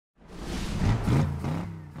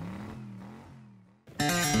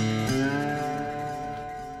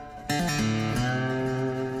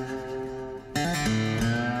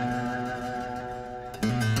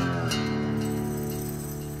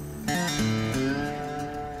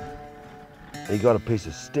he got a piece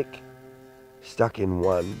of stick stuck in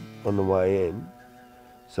one on the way in.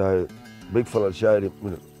 So big fella showed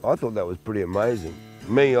him. I thought that was pretty amazing.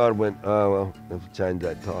 Me, I went, oh well, have to change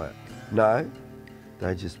that tyre. No,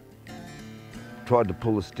 they just tried to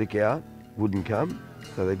pull the stick out, wouldn't come.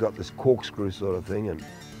 So they got this corkscrew sort of thing and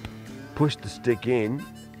pushed the stick in,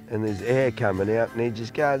 and there's air coming out, and he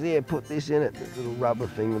just goes, "Here, put this in it." This little rubber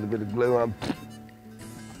thing with a bit of glue on.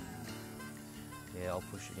 Yeah, I'll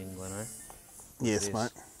push it in, Gleno. Yes,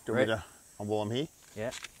 mate. Do you want me to while I'm here?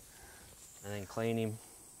 Yeah. And then clean him.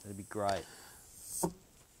 That'd be great.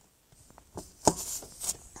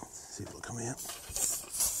 See if it'll come out.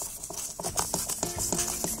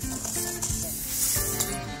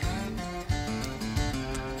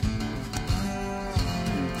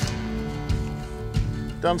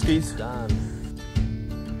 Done, skis. Done.